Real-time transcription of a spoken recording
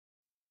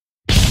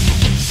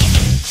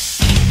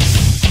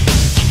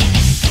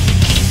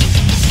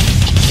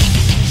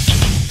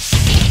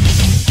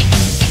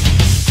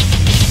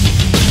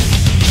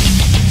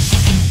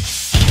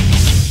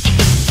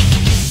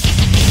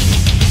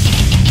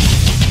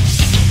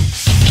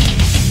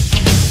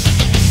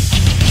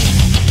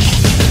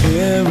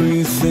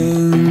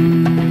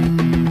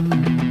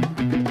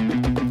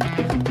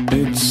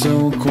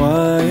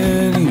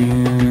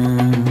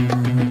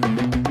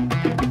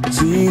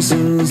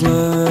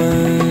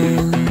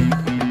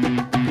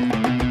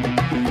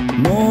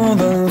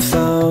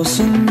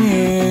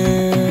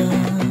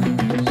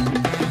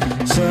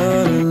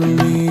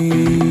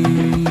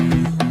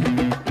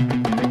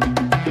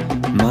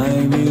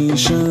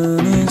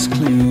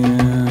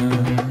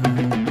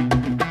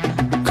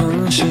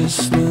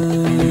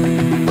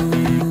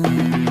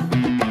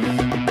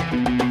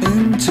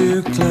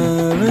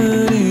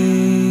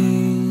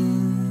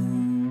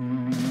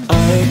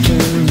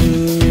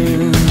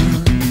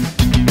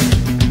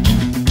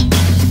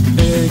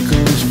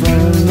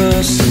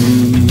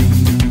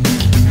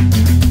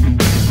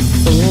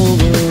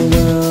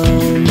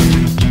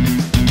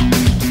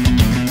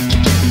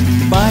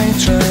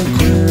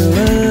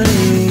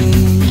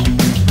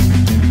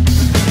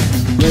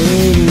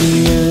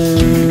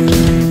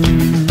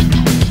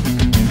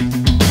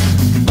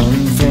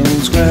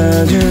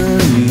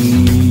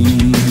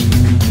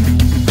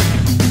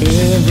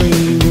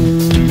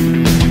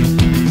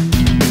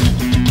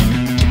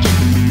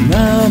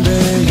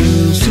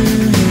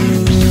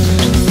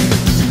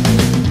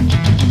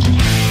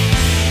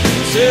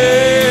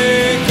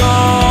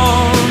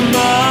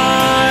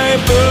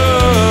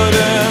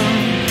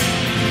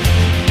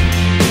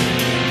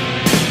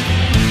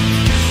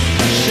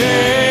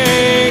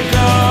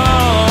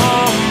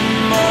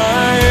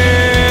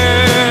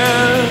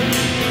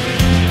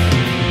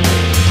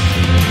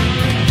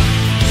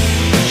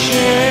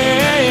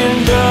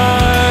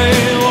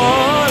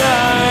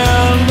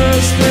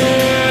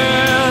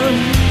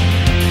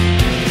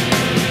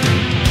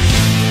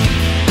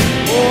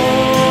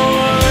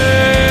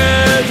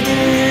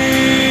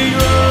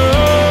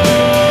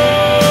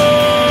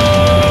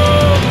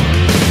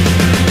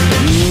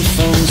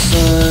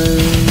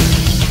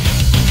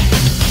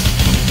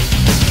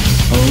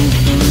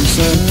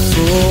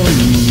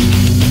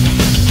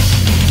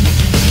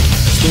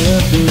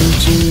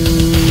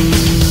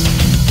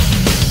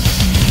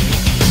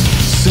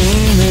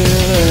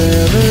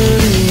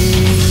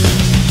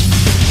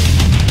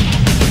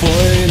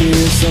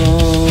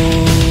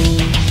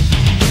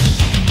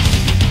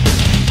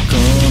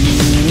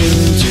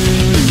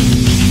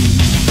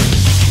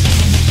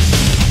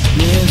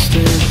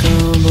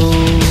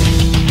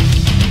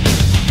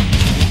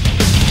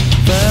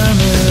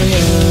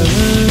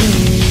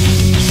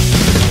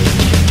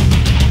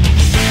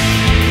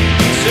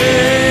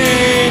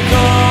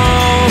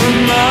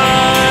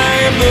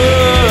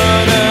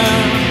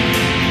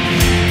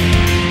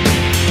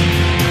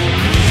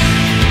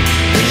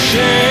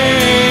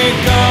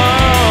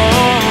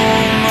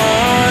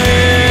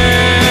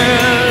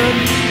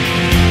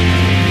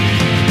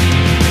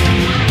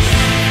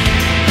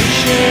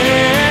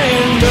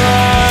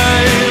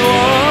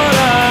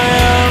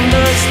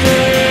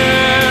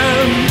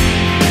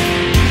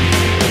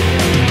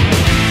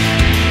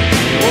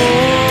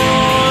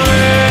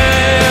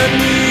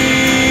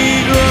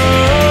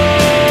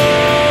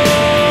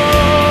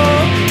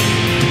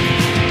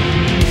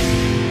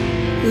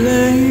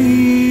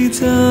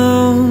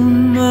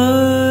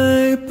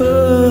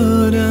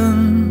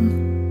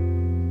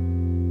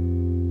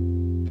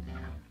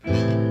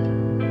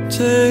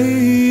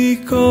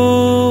Take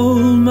all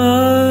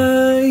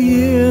my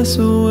years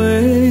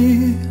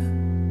away,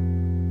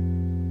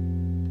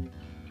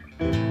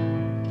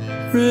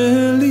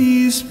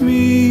 release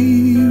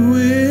me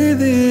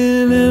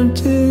within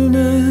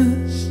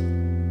emptiness,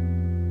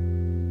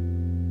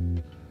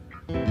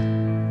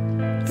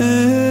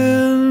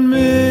 and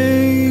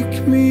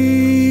make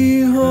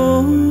me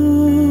whole.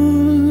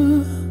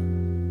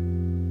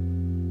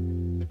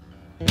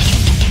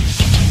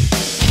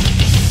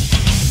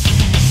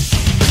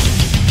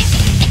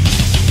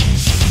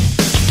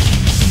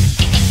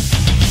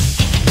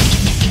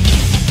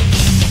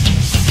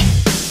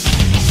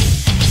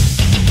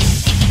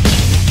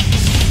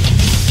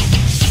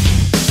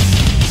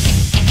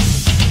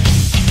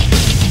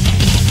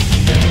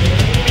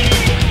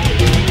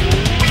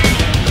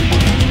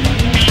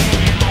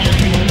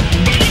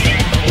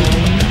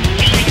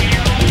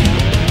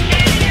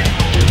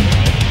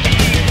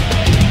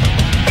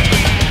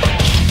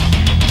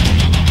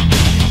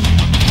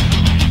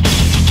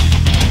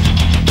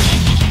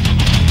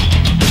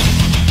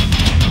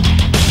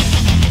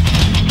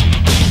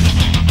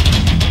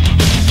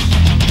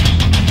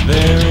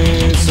 There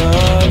is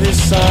a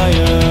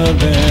desire,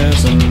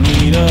 there's a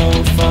need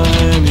of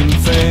finding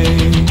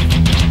faith.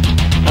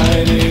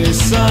 I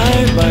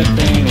decide by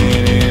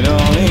painting it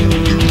all in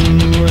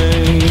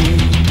gray.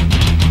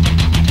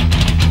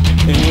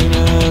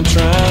 Inner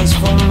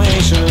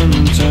transformation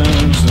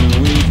turns a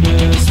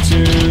weakness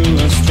to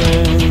a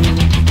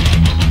strength.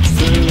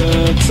 Through the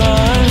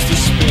times the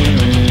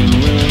spirit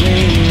will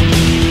reign.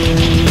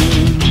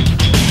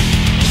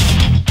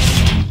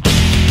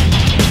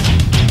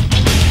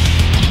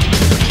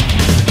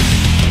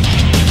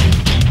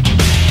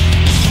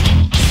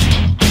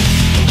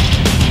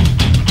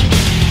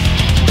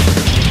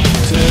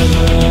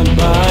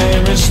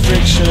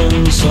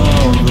 Restrictions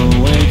all the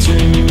way to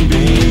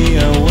be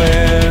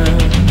aware.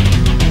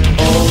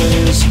 All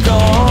is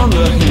gone,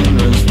 the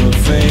hindrance will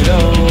fade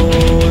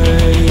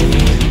away.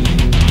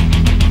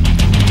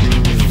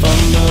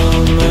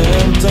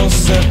 Fundamental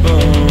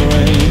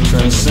separate,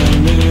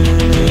 transcending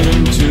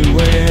into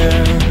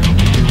where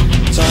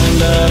time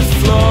that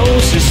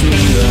flows is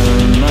neither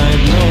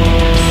night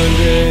nor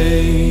day.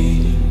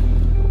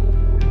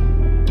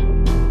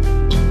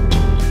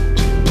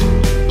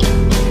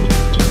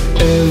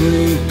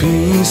 Every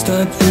piece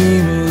that we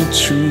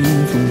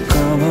retrieve from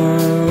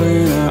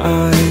covering our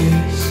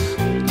eyes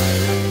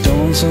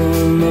dawns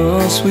on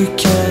us, we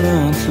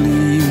cannot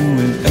leave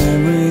with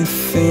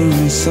everything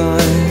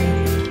inside.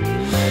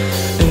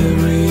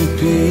 Every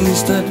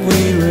piece that we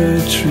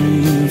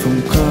retrieve from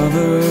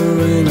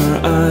covering our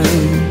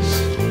eyes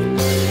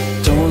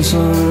dawns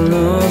on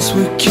us,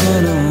 we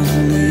cannot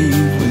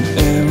leave with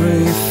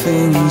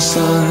everything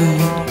inside.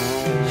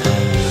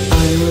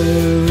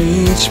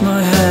 Reach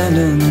my hand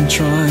and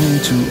try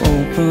to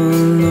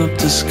open up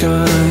the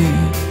sky.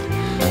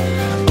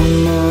 On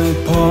my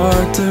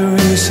part, the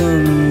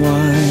reason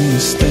why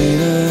is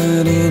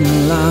stated in a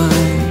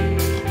line.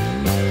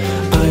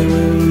 I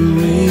will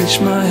reach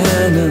my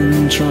hand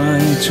and try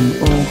to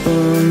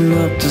open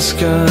up the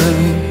sky.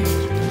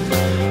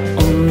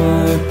 On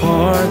my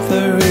part,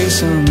 the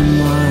reason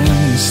why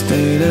is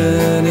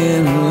stated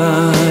in a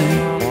line.